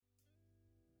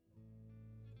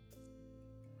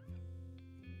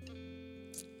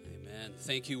Amen.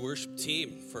 Thank you, worship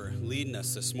team, for leading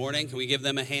us this morning. Can we give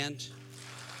them a hand?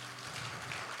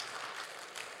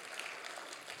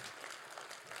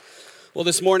 Well,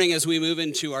 this morning, as we move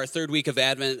into our third week of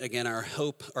Advent, again,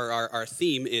 our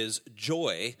theme is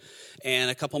joy. And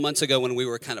a couple months ago, when we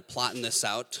were kind of plotting this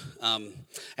out, I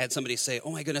had somebody say,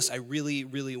 "Oh my goodness, I really,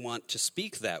 really want to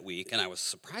speak that week." And I was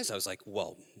surprised. I was like,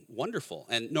 "Well, wonderful."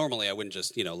 And normally, I wouldn't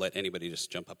just, let anybody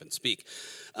just jump up and speak,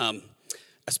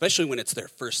 especially when it's their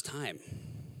first time.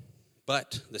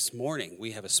 But this morning,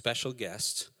 we have a special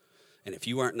guest, and if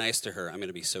you aren't nice to her, I'm going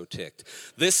to be so ticked.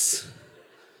 This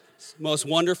most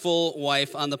wonderful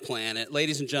wife on the planet.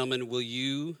 Ladies and gentlemen, will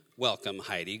you welcome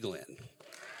Heidi Glenn?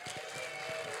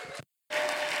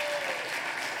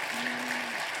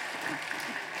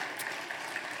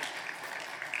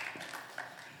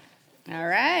 All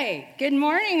right. Good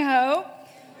morning, Hope.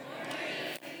 Good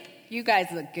morning. You guys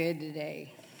look good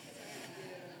today.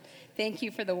 Thank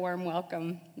you for the warm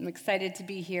welcome. I'm excited to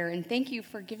be here, and thank you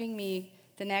for giving me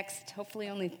the next, hopefully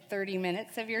only 30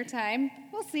 minutes of your time.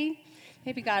 We'll see.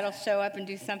 Maybe God will show up and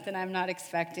do something I'm not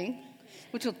expecting,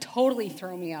 which will totally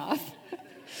throw me off.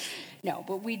 No,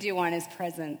 but we do want his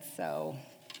presence, so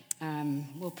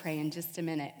we'll pray in just a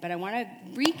minute. But I want to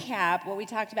recap what we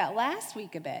talked about last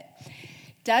week a bit.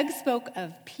 Doug spoke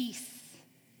of peace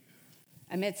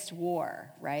amidst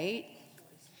war, right?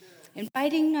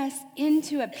 Inviting us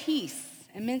into a peace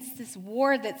amidst this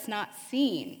war that's not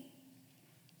seen.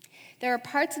 There are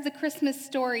parts of the Christmas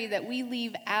story that we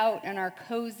leave out in our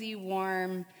cozy,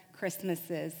 warm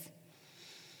Christmases.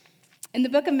 In the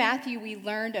book of Matthew, we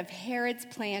learned of Herod's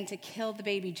plan to kill the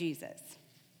baby Jesus.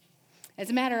 As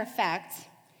a matter of fact,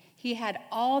 he had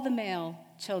all the male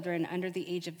children under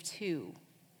the age of 2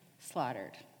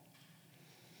 slaughtered.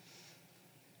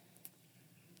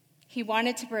 He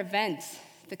wanted to prevent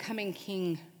the coming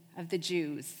king of the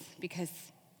Jews because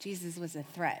Jesus was a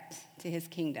threat to his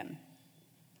kingdom.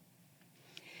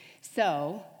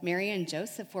 So, Mary and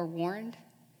Joseph were warned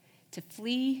to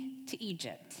flee to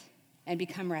Egypt and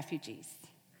become refugees,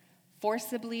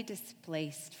 forcibly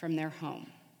displaced from their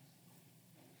home.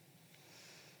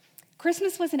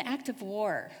 Christmas was an act of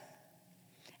war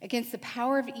against the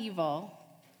power of evil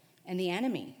and the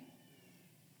enemy.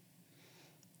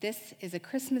 This is a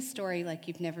Christmas story like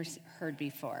you've never heard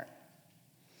before.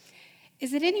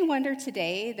 Is it any wonder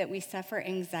today that we suffer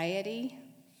anxiety,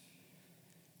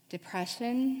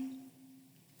 depression,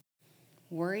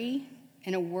 worry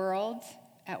in a world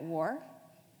at war?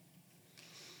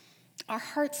 Our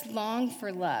hearts long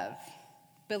for love,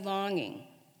 belonging,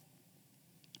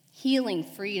 healing,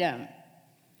 freedom.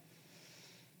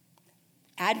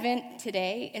 Advent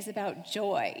today is about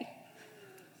joy.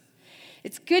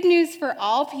 It's good news for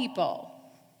all people.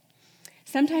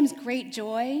 Sometimes great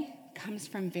joy comes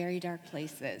from very dark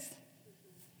places.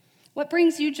 What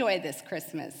brings you joy this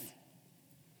Christmas?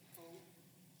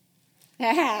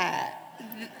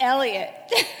 Elliot.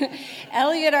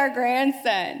 Elliot, our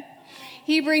grandson.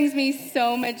 He brings me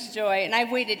so much joy, and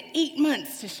I've waited 8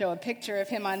 months to show a picture of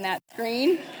him on that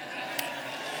screen.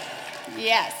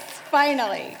 Yes,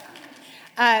 finally.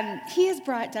 He has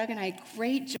brought Doug and I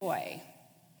great joy,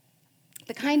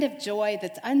 the kind of joy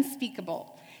that's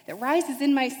unspeakable, that rises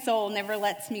in my soul, never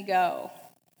lets me go.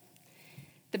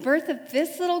 The birth of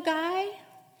this little guy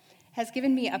has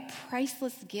given me a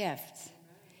priceless gift.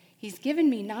 He's given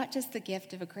me not just the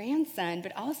gift of a grandson,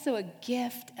 but also a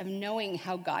gift of knowing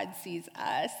how God sees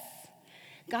us.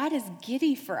 God is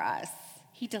giddy for us.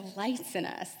 He delights in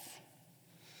us.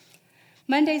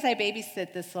 Mondays, I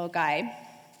babysit this little guy.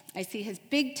 I see his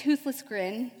big toothless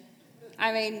grin.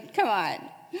 I mean, come on.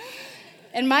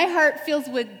 And my heart fills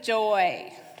with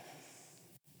joy.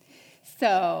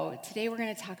 So today we're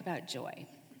going to talk about joy.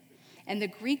 And the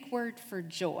Greek word for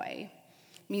joy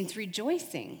means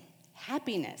rejoicing,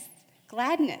 happiness,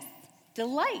 gladness,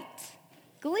 delight,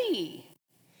 glee.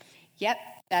 Yep,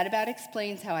 that about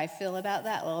explains how I feel about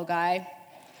that little guy.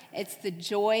 It's the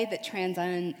joy that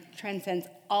transcends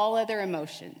all other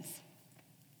emotions.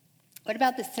 What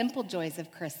about the simple joys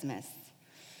of Christmas?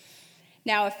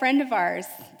 Now, a friend of ours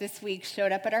this week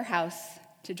showed up at our house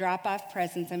to drop off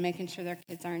presents. I'm making sure their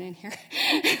kids aren't in here.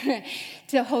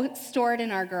 to store it in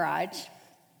our garage.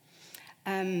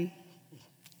 They're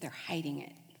hiding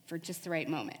it for just the right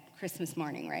moment. Christmas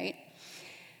morning, right?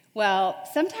 Well,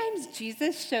 sometimes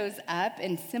Jesus shows up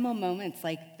in simple moments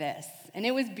like this, and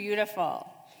it was beautiful.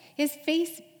 His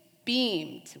face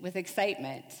beamed with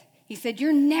excitement. He said,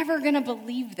 "You're never going to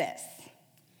believe this."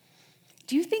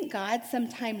 Do you think God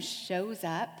sometimes shows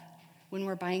up when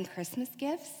we're buying Christmas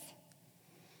gifts?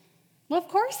 Well, of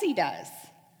course he does.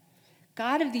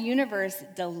 God of the universe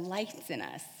delights in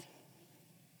us.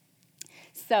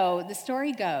 So the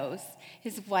story goes,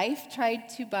 his wife tried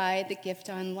to buy the gift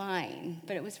online,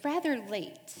 but it was rather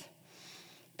late.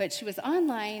 But she was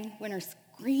online when her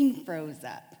screen froze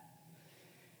up,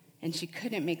 and she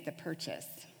couldn't make the purchase.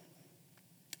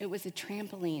 It was a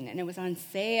trampoline, and it was on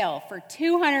sale for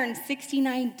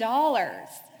 $269.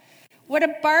 What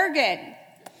a bargain!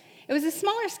 It was a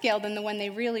smaller scale than the one they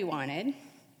really wanted.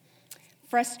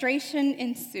 Frustration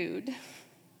ensued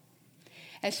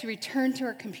as she returned to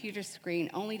her computer screen,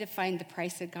 only to find the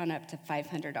price had gone up to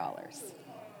 $500.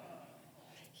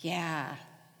 Yeah.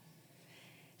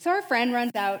 So our friend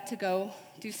runs out to go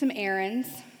do some errands.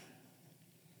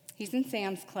 He's in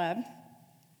Sam's Club.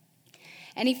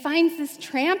 And he finds this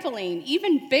trampoline,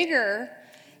 even bigger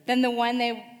than the one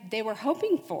they were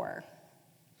hoping for.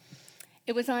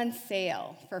 It was on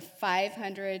sale for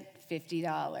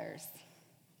 $550.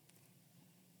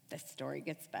 The story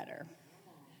gets better.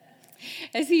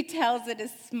 As he tells it,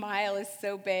 his smile is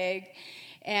so big,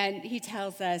 and he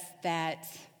tells us that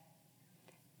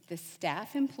the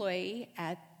staff employee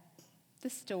at the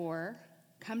store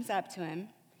comes up to him.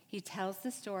 He tells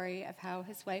the story of how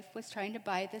his wife was trying to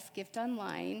buy this gift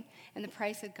online, and the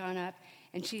price had gone up,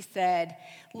 and she said,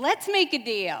 "Let's make a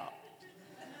deal.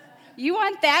 You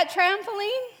want that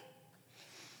trampoline?"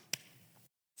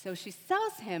 So she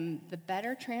sells him the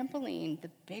better trampoline,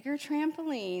 the bigger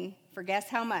trampoline, for guess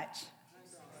how much?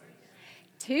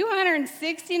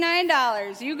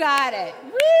 $269. You got it.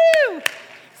 Woo!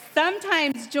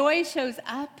 Sometimes joy shows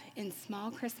up in small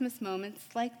Christmas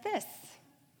moments like this.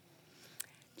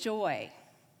 Joy.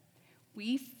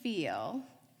 We feel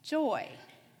joy,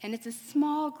 and it's a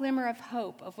small glimmer of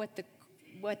hope of what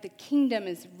the kingdom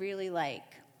is really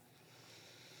like.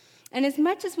 And as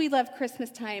much as we love Christmas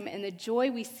time and the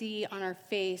joy we see on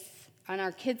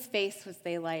our kids' face as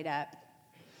they light up,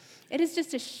 it is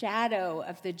just a shadow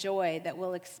of the joy that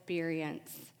we'll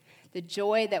experience, the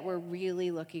joy that we're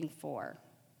really looking for.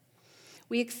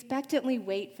 We expectantly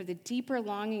wait for the deeper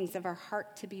longings of our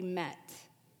heart to be met,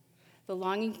 the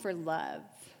longing for love,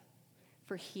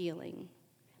 for healing,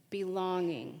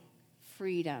 belonging,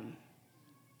 freedom.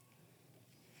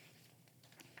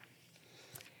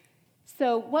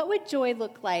 So what would joy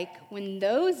look like when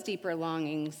those deeper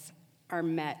longings are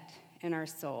met in our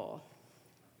soul?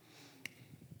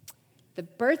 The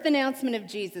birth announcement of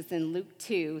Jesus in Luke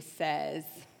 2 says,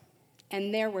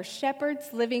 "And there were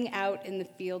shepherds living out in the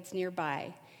fields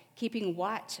nearby, keeping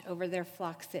watch over their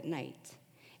flocks at night.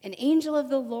 An angel of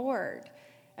the Lord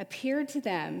appeared to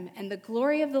them, and the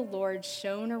glory of the Lord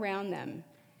shone around them,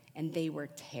 and they were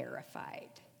terrified.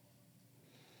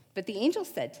 But the angel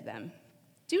said to them,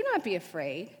 'Do not be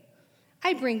afraid.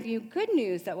 I bring you good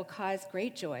news that will cause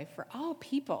great joy for all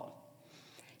people.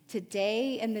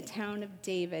 Today in the town of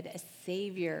David, a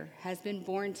Savior has been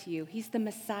born to you. He's the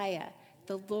Messiah,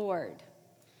 the Lord.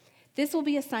 This will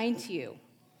be a sign to you.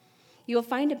 You will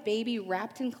find a baby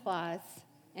wrapped in cloths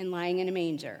and lying in a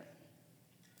manger.'"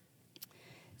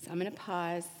 So I'm going to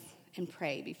pause and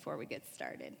pray before we get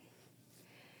started.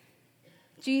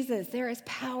 Jesus, there is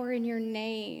power in your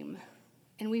name,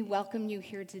 and we welcome you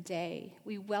here today.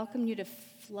 We welcome you to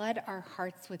flood our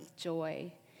hearts with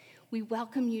joy. We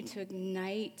welcome you to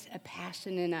ignite a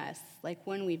passion in us like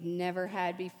one we've never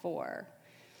had before.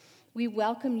 We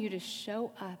welcome you to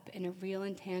show up in a real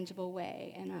and tangible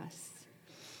way in us.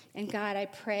 And God, I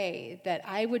pray that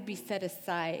I would be set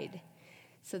aside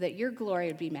so that your glory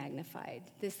would be magnified.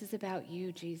 This is about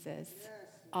you, Jesus. Yes.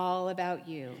 All about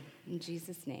you. In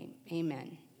Jesus' name,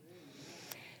 amen.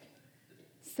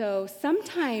 So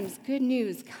sometimes good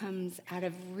news comes out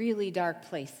of really dark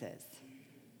places.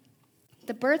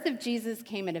 The birth of Jesus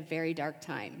came at a very dark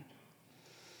time.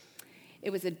 It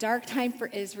was a dark time for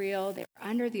Israel. They were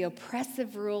under the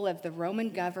oppressive rule of the Roman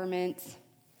government.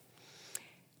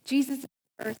 Jesus'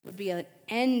 birth would be an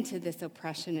end to this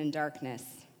oppression and darkness.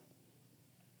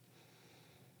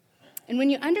 And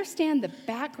when you understand the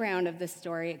background of the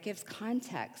story, it gives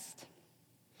context.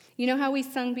 You know how we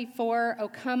sung before, O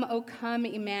come,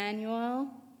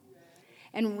 Emmanuel,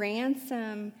 and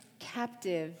ransom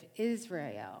captive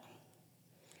Israel,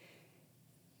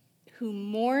 who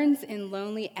mourns in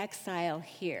lonely exile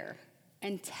here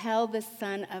until the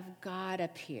Son of God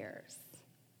appears.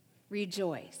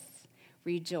 Rejoice,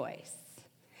 rejoice.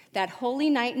 That holy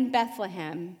night in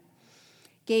Bethlehem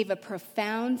gave a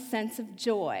profound sense of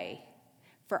joy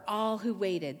for all who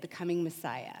waited the coming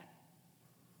Messiah.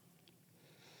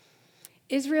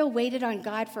 Israel waited on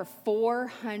God for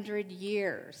 400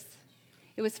 years.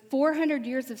 It was 400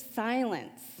 years of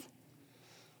silence.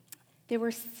 They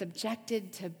were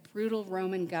subjected to brutal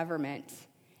Roman government,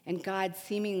 and God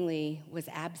seemingly was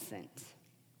absent.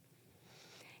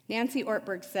 Nancy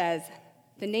Ortberg says,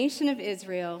 the nation of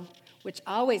Israel, which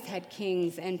always had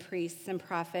kings and priests and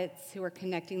prophets who were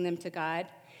connecting them to God,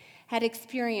 had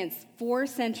experienced 4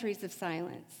 centuries of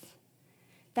silence.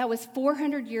 That was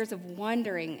 400 years of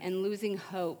wandering and losing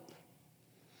hope,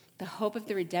 the hope of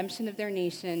the redemption of their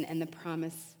nation and the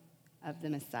promise of the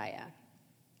Messiah.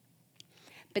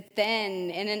 But then,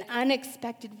 in an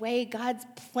unexpected way, God's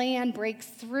plan breaks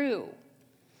through.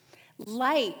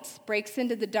 Light breaks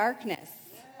into the darkness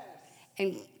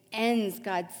and ends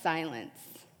God's silence.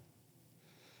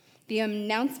 The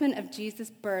announcement of Jesus'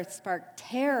 birth sparked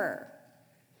terror.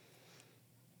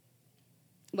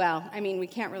 Well, we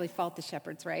can't really fault the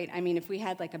shepherds, right? If we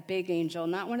had like a big angel,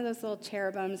 not one of those little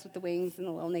cherubims with the wings and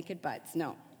the little naked butts,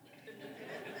 no.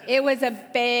 It was a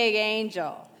big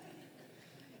angel.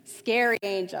 Scary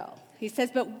angel. He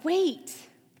says, but wait,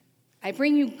 I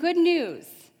bring you good news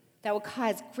that will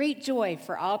cause great joy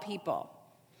for all people.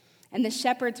 And the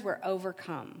shepherds were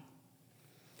overcome.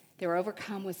 They were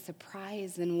overcome with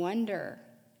surprise and wonder.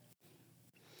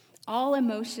 All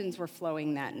emotions were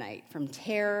flowing that night, from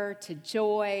terror to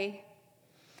joy.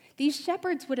 These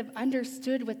shepherds would have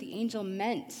understood what the angel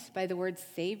meant by the word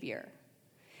Savior.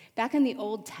 Back in the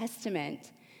Old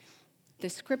Testament, the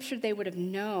scripture they would have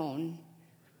known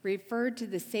referred to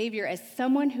the Savior as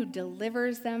someone who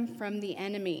delivers them from the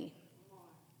enemy.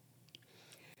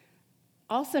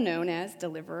 Also known as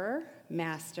deliverer,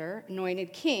 master,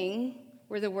 anointed king,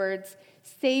 were the words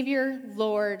Savior,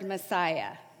 Lord,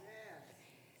 Messiah.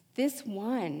 This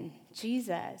one,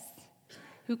 Jesus,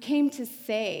 who came to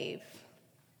save,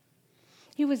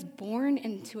 he was born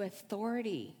into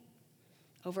authority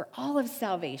over all of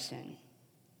salvation.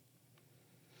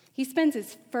 He spends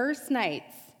his first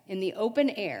nights in the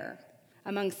open air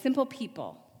among simple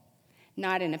people,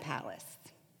 not in a palace.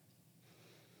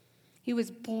 He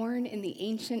was born in the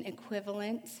ancient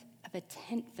equivalent of a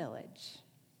tent village.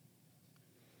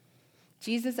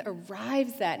 Jesus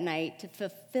arrives that night to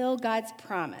fulfill God's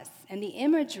promise, and the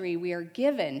imagery we are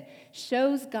given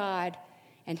shows God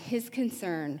and his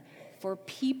concern for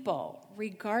people,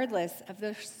 regardless of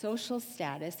their social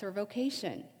status or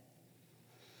vocation.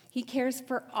 He cares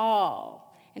for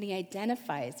all, and he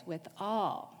identifies with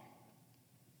all.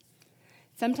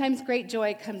 Sometimes great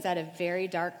joy comes out of very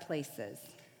dark places.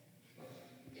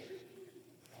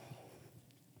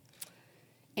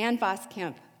 Ann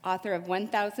Voskamp, author of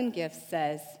 1,000 Gifts,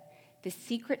 says, the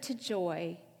secret to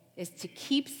joy is to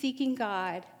keep seeking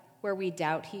God where we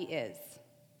doubt he is.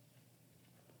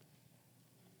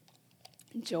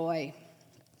 Joy.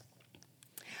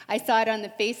 I saw it on the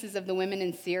faces of the women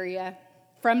in Syria.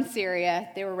 From Syria,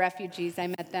 they were refugees. I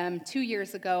met them 2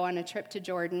 years ago on a trip to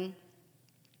Jordan,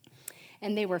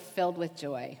 and they were filled with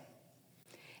joy.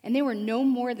 And they were no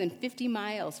more than 50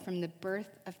 miles from the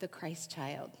birth of the Christ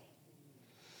child.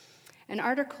 An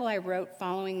article I wrote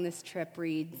following this trip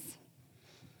reads,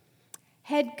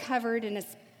 head covered in a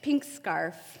pink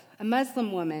scarf, a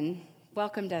Muslim woman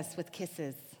welcomed us with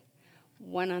kisses,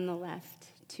 1 on the left,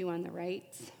 2 on the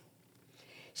right.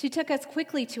 She took us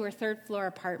quickly to her 3rd floor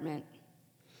apartment,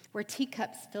 where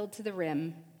teacups filled to the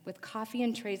rim with coffee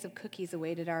and trays of cookies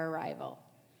awaited our arrival.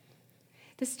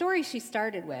 The story she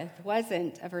started with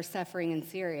wasn't of her suffering in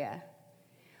Syria.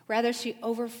 Rather, she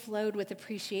overflowed with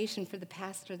appreciation for the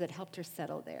pastor that helped her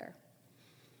settle there.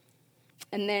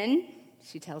 And then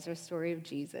she tells her story of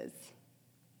Jesus.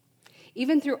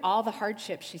 Even through all the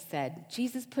hardships, she said,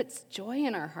 Jesus puts joy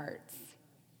in our hearts.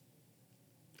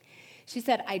 She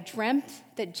said, I dreamt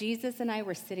that Jesus and I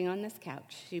were sitting on this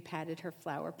couch. She patted her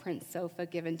flower print sofa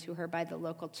given to her by the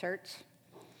local church.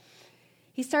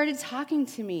 He started talking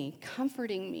to me,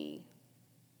 comforting me.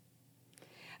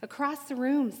 Across the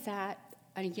room sat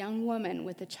a young woman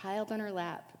with a child on her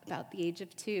lap, about the age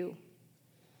of 2.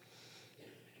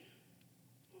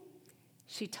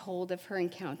 She told of her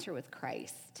encounter with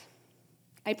Christ.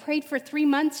 I prayed for 3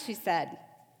 months, she said.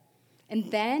 And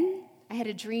then I had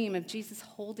a dream of Jesus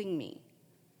holding me.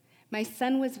 My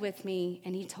son was with me,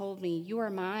 and he told me, you are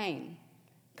mine.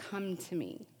 Come to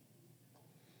me.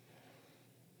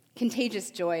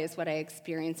 Contagious joy is what I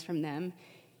experienced from them.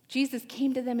 Jesus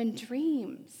came to them in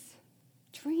dreams,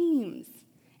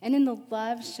 and in the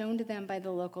love shown to them by the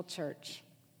local church.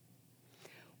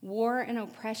 War and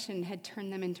oppression had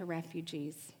turned them into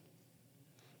refugees.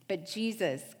 But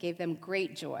Jesus gave them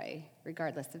great joy,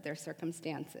 regardless of their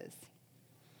circumstances.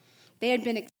 They had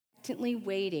been expectantly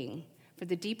waiting for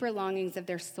the deeper longings of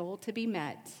their soul to be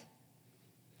met.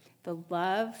 The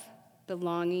love,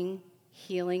 belonging,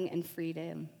 healing, and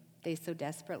freedom they so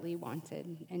desperately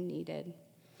wanted and needed.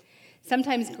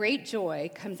 Sometimes great joy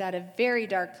comes out of very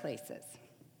dark places.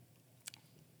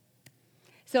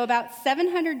 So about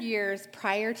 700 years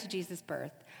prior to Jesus'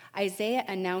 birth, Isaiah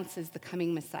announces the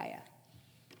coming Messiah.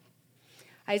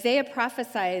 Isaiah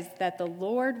prophesies that the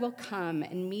Lord will come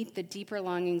and meet the deeper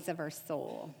longings of our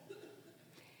soul.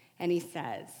 And he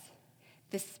says,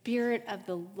 "The Spirit of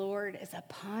the Lord is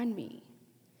upon me,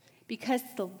 because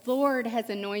the Lord has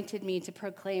anointed me to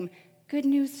proclaim good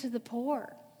news to the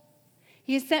poor.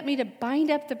 He has sent me to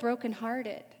bind up the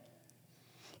brokenhearted,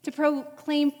 to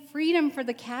proclaim freedom for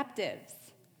the captives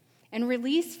and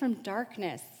release from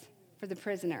darkness for the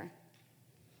prisoner,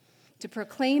 to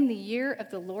proclaim the year of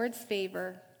the Lord's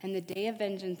favor and the day of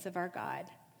vengeance of our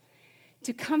God,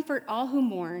 to comfort all who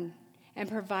mourn and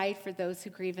provide for those who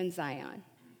grieve in Zion,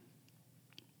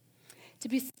 to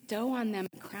bestow on them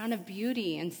a crown of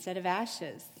beauty instead of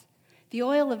ashes, the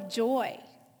oil of joy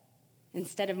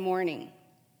instead of mourning,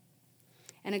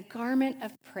 and a garment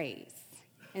of praise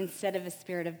instead of a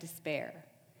spirit of despair.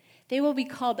 They will be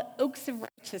called oaks of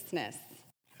righteousness,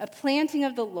 a planting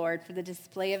of the Lord for the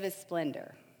display of his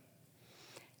splendor."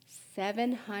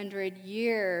 700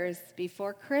 years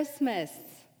before Christmas,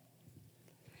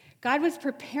 God was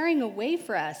preparing a way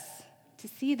for us to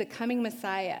see the coming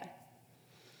Messiah.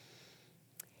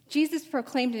 Jesus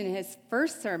proclaimed in his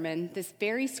first sermon this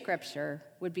very scripture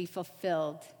would be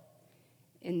fulfilled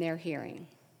in their hearing.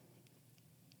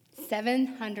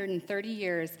 730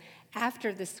 years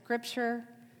after the scripture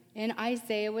in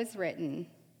Isaiah was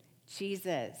written,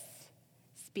 Jesus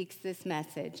speaks this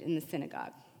message in the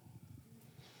synagogue.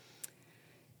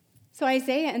 So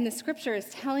Isaiah in the scripture is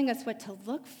telling us what to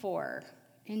look for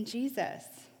in Jesus.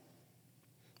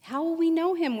 How will we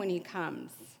know him when he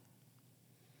comes?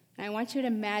 And I want you to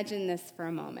imagine this for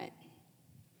a moment.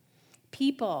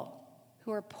 People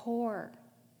who are poor,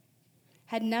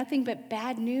 had nothing but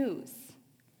bad news,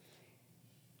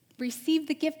 received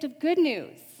the gift of good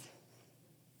news.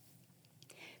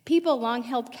 People long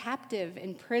held captive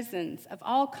in prisons of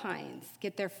all kinds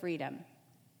get their freedom.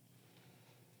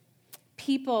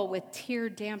 People with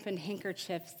tear-dampened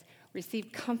handkerchiefs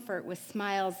receive comfort with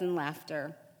smiles and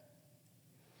laughter.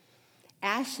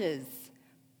 Ashes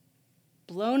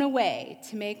blown away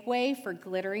to make way for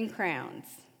glittering crowns.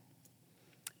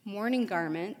 Mourning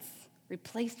garments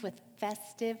replaced with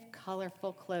festive,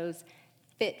 colorful clothes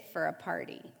fit for a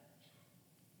party.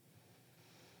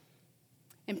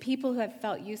 And people who have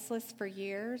felt useless for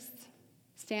years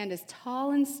stand as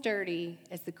tall and sturdy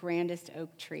as the grandest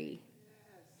oak tree.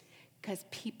 Because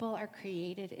people are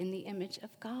created in the image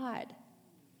of God.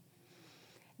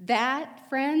 That,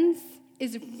 friends,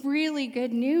 is really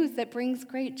good news that brings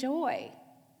great joy.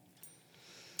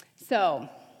 So,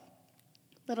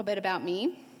 a little bit about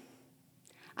me.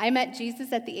 I met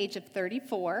Jesus at the age of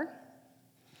 34,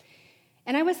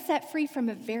 and I was set free from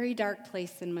a very dark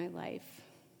place in my life.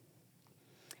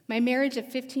 My marriage of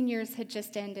 15 years had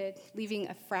just ended, leaving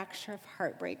a fracture of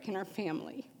heartbreak in our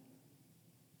family.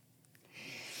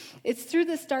 It's through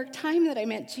this dark time that I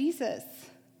met Jesus.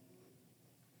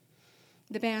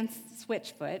 The band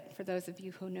Switchfoot, for those of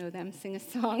you who know them, sing a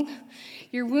song.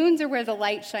 Your wounds are where the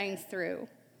light shines through.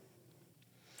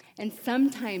 And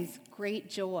sometimes great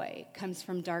joy comes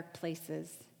from dark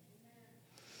places.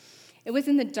 It was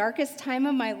in the darkest time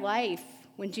of my life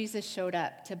when Jesus showed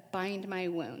up to bind my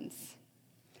wounds,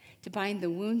 to bind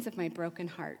the wounds of my broken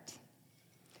heart.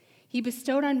 He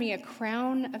bestowed on me a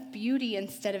crown of beauty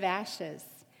instead of ashes,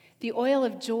 the oil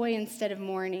of joy instead of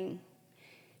mourning.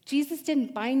 Jesus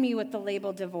didn't bind me with the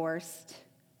label divorced.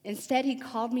 Instead, he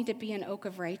called me to be an oak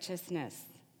of righteousness.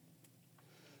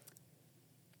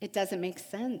 It doesn't make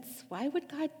sense. Why would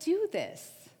God do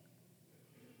this?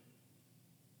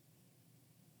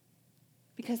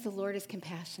 Because the Lord is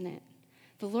compassionate.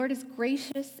 The Lord is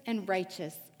gracious and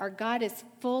righteous. Our God is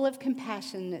full of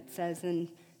compassion, it says in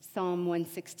Psalm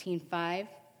 116:5.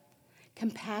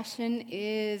 Compassion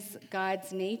is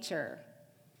God's nature.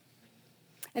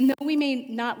 And though we may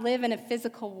not live in a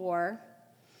physical war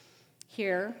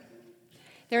here,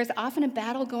 there is often a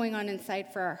battle going on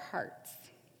inside for our hearts.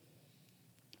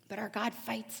 But our God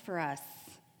fights for us.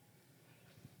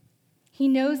 He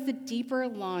knows the deeper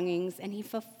longings and he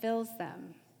fulfills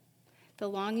them. The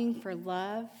longing for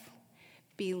love,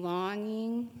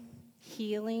 belonging,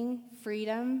 healing,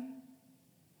 freedom.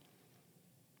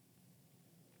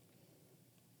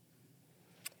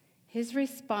 His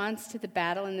response to the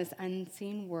battle in this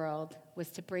unseen world was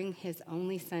to bring his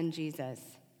only son, Jesus,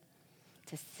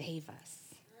 to save us.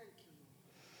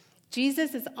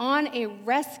 Jesus is on a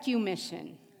rescue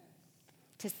mission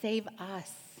to save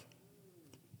us,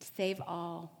 to save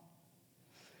all.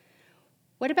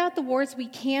 What about the wars we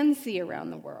can see around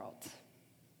the world?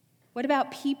 What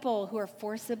about people who are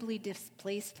forcibly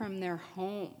displaced from their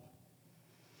home?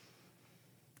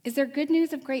 Is there good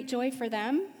news of great joy for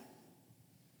them?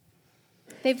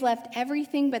 They've left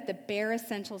everything but the bare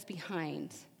essentials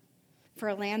behind for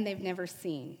a land they've never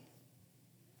seen.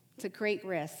 It's a great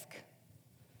risk.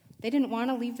 They didn't want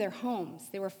to leave their homes.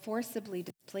 They were forcibly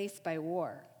displaced by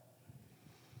war.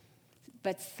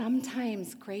 But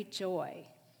sometimes great joy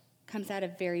comes out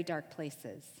of very dark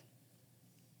places.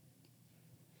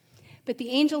 But the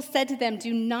angel said to them,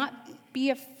 "Do not be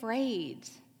afraid.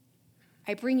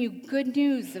 I bring you good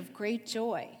news of great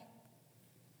joy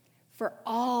for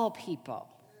all people."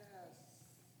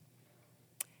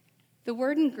 The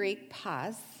word in Greek,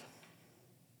 pas,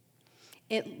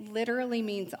 it literally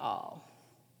means all.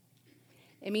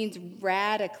 It means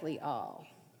radically all.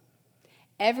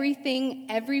 Everything,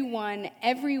 everyone,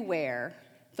 everywhere,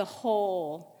 the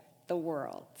whole, the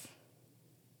world.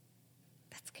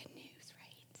 That's good news,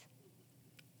 right?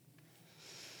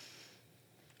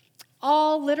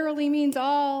 All literally means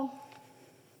all.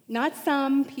 Not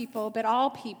some people, but all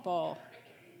people.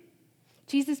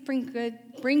 Jesus brings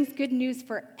good news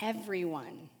for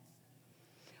everyone.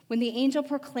 When the angel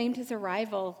proclaimed his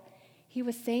arrival, he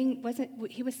was saying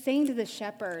to the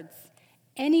shepherds,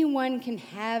 anyone can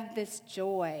have this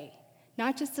joy,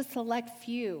 not just a select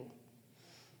few,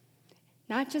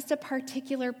 not just a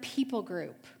particular people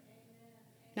group,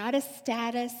 not a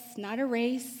status, not a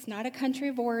race, not a country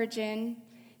of origin,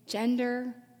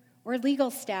 gender, or legal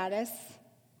status.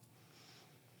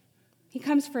 He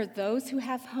comes for those who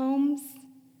have homes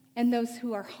and those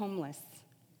who are homeless.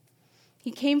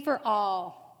 He came for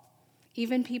all,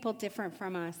 even people different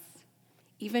from us,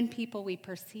 even people we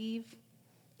perceive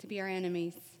to be our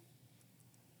enemies.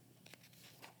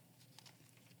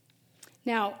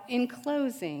 Now, in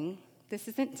closing, this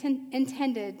isn't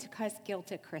intended to cause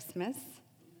guilt at Christmas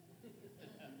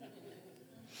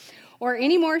or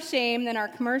any more shame than our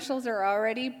commercials are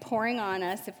already pouring on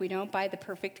us if we don't buy the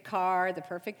perfect car, the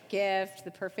perfect gift,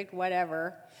 the perfect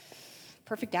whatever,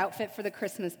 perfect outfit for the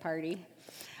Christmas party.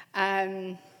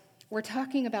 We're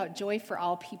talking about joy for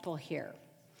all people here.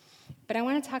 But I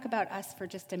want to talk about us for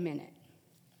just a minute.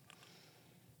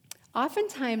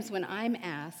 Oftentimes when I'm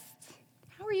asked,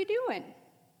 "How are you doing?"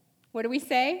 What do we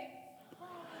say?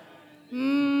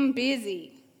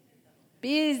 Busy.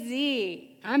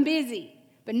 Busy. I'm busy.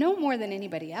 But no more than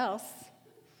anybody else.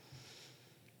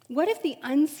 What if the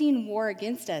unseen war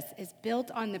against us is built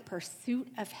on the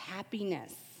pursuit of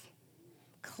happiness,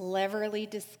 cleverly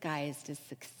disguised as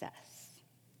success?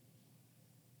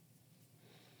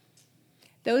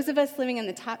 Those of us living in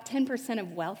the top 10%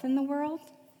 of wealth in the world,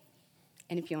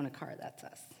 and if you own a car, that's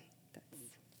us.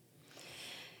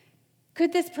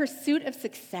 Could this pursuit of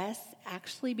success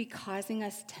actually be causing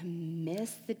us to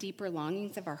miss the deeper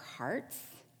longings of our hearts?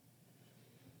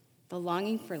 The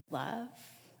longing for love,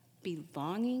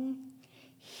 belonging,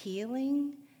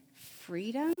 healing,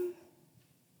 freedom?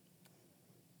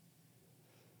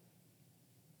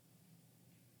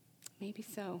 Maybe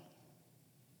so.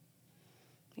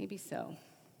 Maybe so.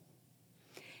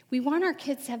 We want our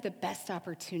kids to have the best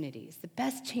opportunities, the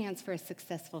best chance for a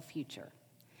successful future.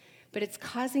 But it's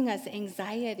causing us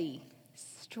anxiety,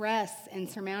 stress, and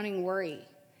surmounting worry.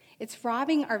 It's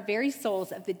robbing our very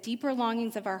souls of the deeper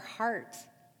longings of our heart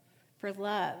for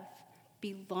love,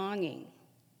 belonging.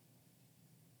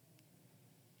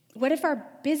 What if our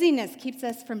busyness keeps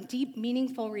us from deep,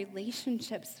 meaningful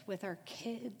relationships with our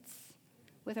kids,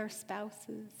 with our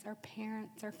spouses, our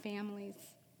parents, our families?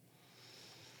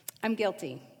 I'm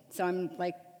guilty, so I'm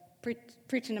like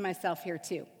preaching to myself here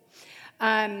too.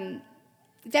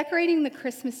 Decorating the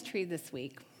Christmas tree this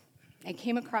week, I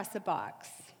came across a box.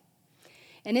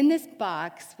 And in this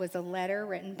box was a letter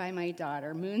written by my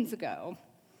daughter moons ago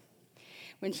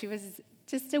when she was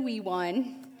just a wee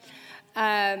one.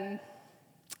 I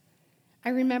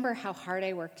remember how hard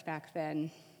I worked back then,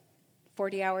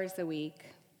 40 hours a week,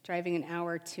 driving an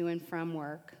hour to and from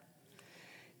work,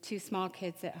 2 small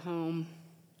kids at home.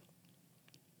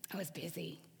 I was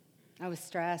busy. I was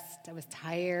stressed. I was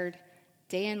tired.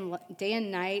 Day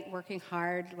and night working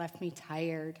hard left me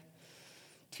tired.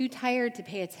 Too tired to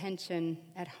pay attention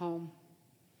at home.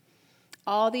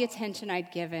 All the attention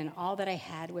I'd given, all that I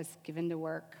had was given to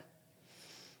work.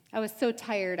 I was so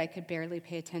tired I could barely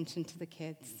pay attention to the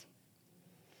kids.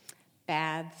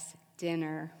 Baths,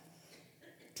 dinner,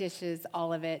 dishes,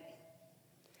 all of it.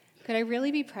 Could I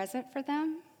really be present for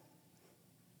them?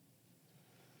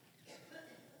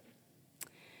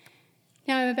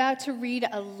 Now, I'm about to read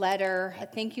a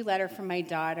thank you letter from my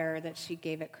daughter that she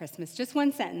gave at Christmas. Just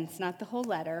one sentence, not the whole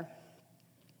letter.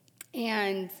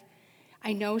 And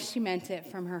I know she meant it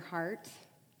from her heart.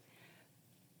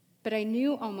 But I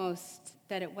knew almost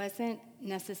that it wasn't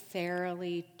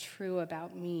necessarily true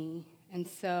about me, and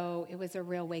so it was a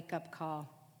real wake-up call.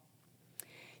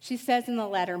 She says in the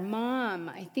letter, "Mom,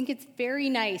 I think it's very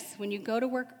nice when you go to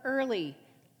work early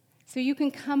so you can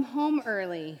come home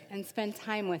early and spend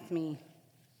time with me."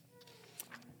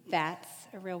 That's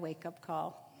a real wake-up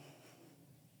call.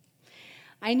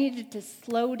 I needed to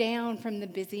slow down from the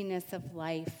busyness of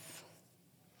life,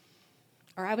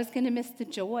 or I was going to miss the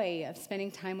joy of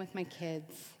spending time with my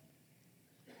kids,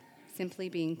 simply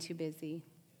being too busy.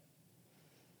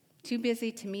 Too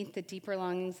busy to meet the deeper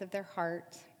longings of their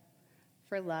heart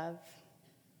for love,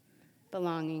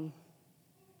 belonging.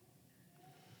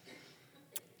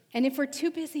 And if we're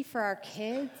too busy for our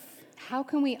kids, how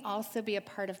can we also be a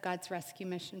part of God's rescue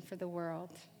mission for the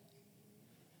world?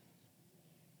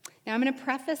 Now, I'm going to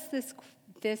preface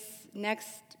this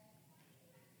next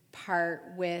part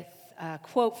with a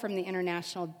quote from the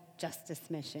International Justice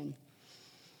Mission.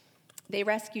 They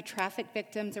rescue traffic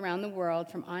victims around the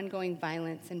world from ongoing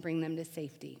violence and bring them to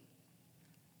safety.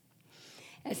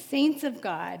 As saints of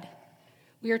God,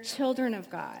 we are children of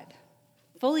God,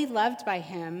 fully loved by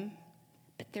Him,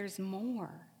 but there's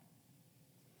more.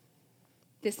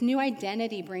 This new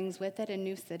identity brings with it a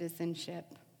new citizenship.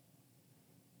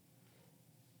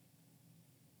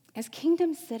 As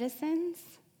kingdom citizens,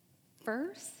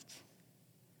 first,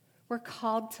 we're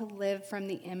called to live from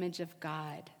the image of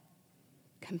God,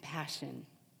 compassion.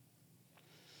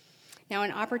 Now,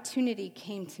 an opportunity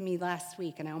came to me last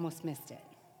week, and I almost missed it.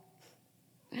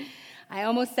 I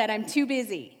almost said, "I'm too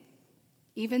busy,"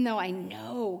 even though I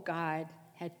know God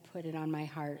had put it on my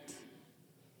heart.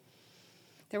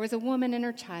 There was a woman and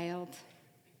her child.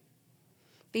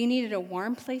 They needed a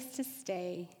warm place to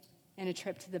stay and a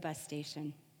trip to the bus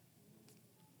station.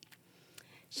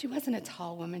 She wasn't a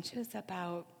tall woman. She was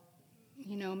about,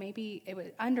 maybe it was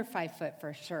under 5 foot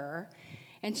for sure.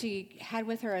 And she had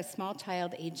with her a small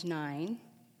child, age 9.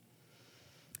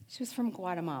 She was from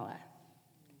Guatemala,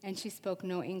 and she spoke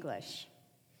no English.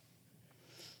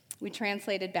 We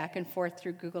translated back and forth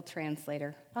through Google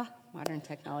Translator. Modern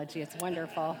technology, it's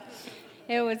wonderful.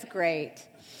 It was great.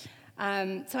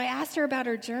 So I asked her about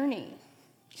her journey.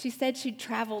 She said she'd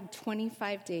traveled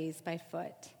 25 days by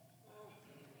foot.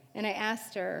 And I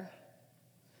asked her,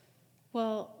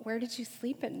 "Well, where did you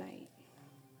sleep at night?"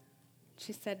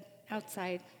 She said,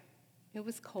 "Outside. It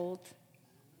was cold.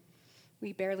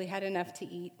 We barely had enough to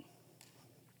eat."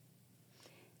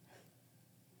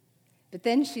 But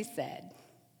then she said,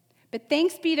 "But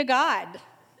thanks be to God."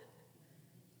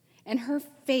 And her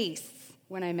face,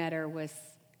 when I met her,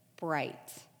 was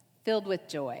bright, filled with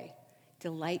joy,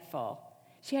 delightful.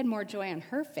 She had more joy on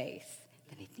her face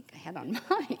than I think I had on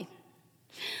mine.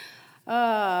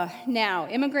 Now,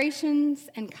 Immigrations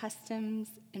and Customs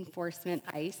Enforcement,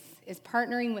 ICE, is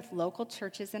partnering with local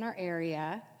churches in our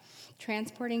area,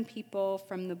 transporting people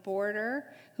from the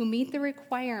border who meet the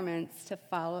requirements to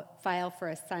file for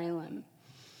asylum.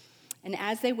 And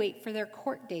as they wait for their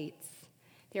court dates,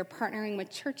 they're partnering with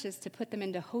churches to put them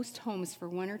into host homes for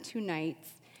 1 or 2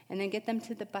 nights and then get them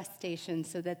to the bus station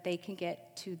so that they can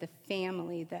get to the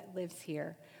family that lives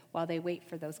here while they wait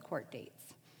for those court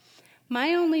dates.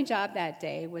 My only job that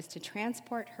day was to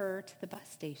transport her to the bus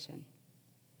station.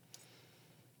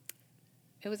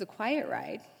 It was a quiet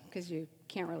ride, because you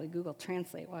can't really Google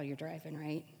Translate while you're driving,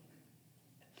 right?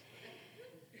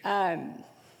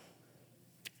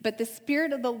 But the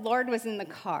Spirit of the Lord was in the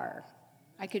car.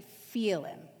 I could feel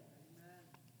Him.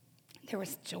 There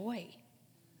was joy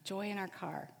in our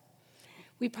car.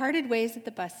 We parted ways at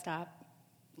the bus stop,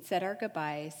 said our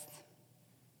goodbyes,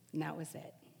 and that was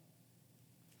it.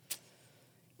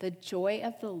 The joy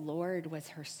of the Lord was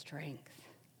her strength.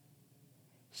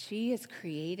 She is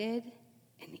created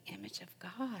in the image of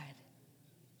God.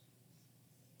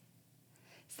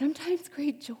 Sometimes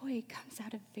great joy comes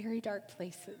out of very dark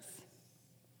places.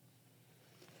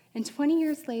 And 20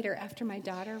 years later, after my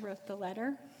daughter wrote the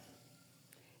letter,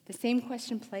 the same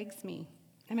question plagues me.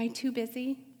 Am I too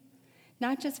busy?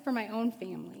 Not just for my own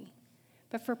family,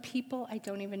 but for people I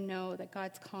don't even know that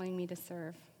God's calling me to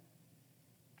serve.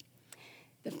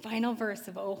 The final verse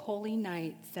of O Holy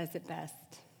Night says it best.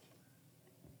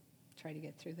 Try to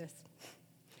get through this.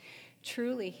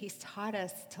 Truly, He's taught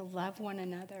us to love one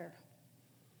another.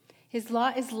 His law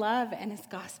is love, and His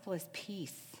gospel is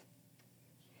peace.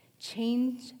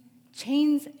 Chains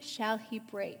shall He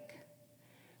break,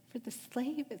 for the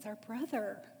slave is our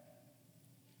brother.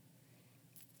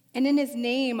 And in His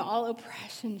name, all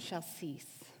oppression shall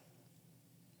cease.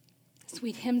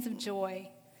 Sweet hymns of joy,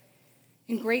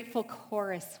 in grateful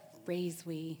chorus raise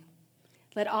we.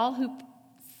 Let all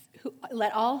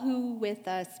let all who with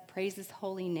us praise his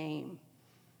holy name.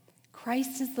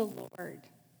 Christ is the Lord.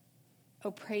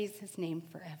 Oh, praise his name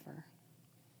forever.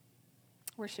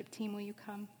 Worship team, will you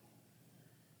come?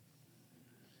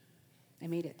 I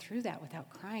made it through that without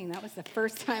crying. That was the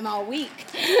first time all week.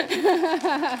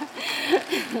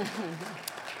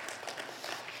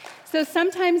 So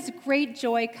sometimes great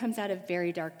joy comes out of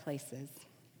very dark places,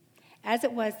 as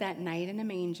it was that night in a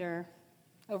manger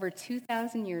over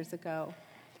 2,000 years ago,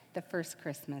 the first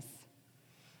Christmas.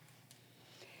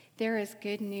 There is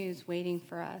good news waiting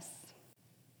for us,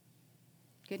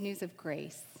 good news of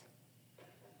grace.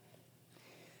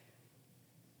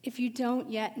 If you don't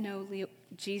yet know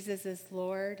Jesus as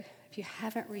Lord, if you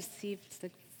haven't received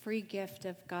the free gift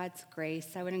of God's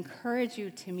grace, I would encourage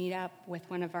you to meet up with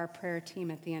one of our prayer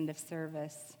team at the end of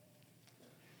service.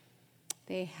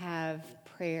 They have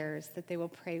prayers that they will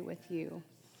pray with you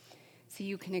so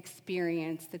you can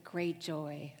experience the great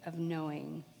joy of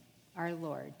knowing our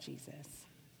Lord Jesus.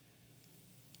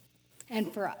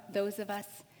 And for those of us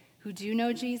who do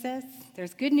know Jesus,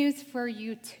 there's good news for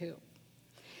you too.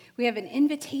 We have an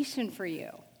invitation for you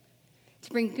to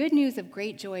bring good news of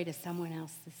great joy to someone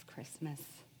else this Christmas.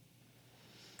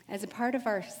 As a part of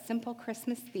our simple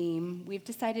Christmas theme, we've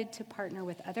decided to partner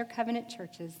with other covenant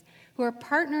churches who are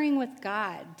partnering with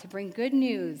God to bring good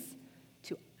news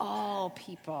to all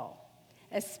people,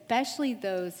 especially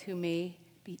those who may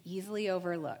be easily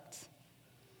overlooked,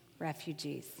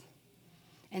 refugees.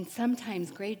 And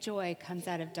sometimes great joy comes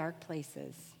out of dark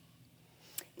places.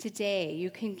 Today,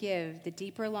 you can give the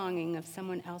deeper longing of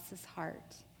someone else's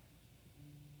heart.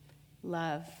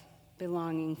 Love,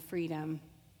 belonging, freedom.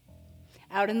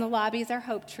 Out in the lobby is our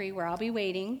Hope Tree, where I'll be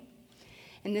waiting.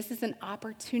 And this is an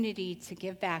opportunity to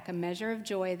give back a measure of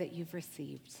joy that you've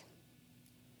received.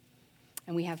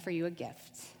 And we have for you a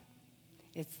gift.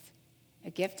 It's a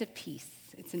gift of peace.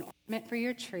 It's an ornament for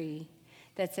your tree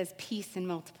that says peace in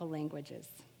multiple languages.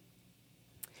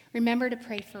 Remember to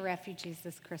pray for refugees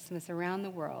this Christmas around the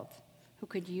world who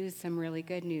could use some really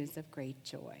good news of great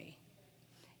joy.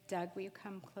 Doug, will you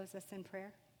come close us in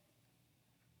prayer?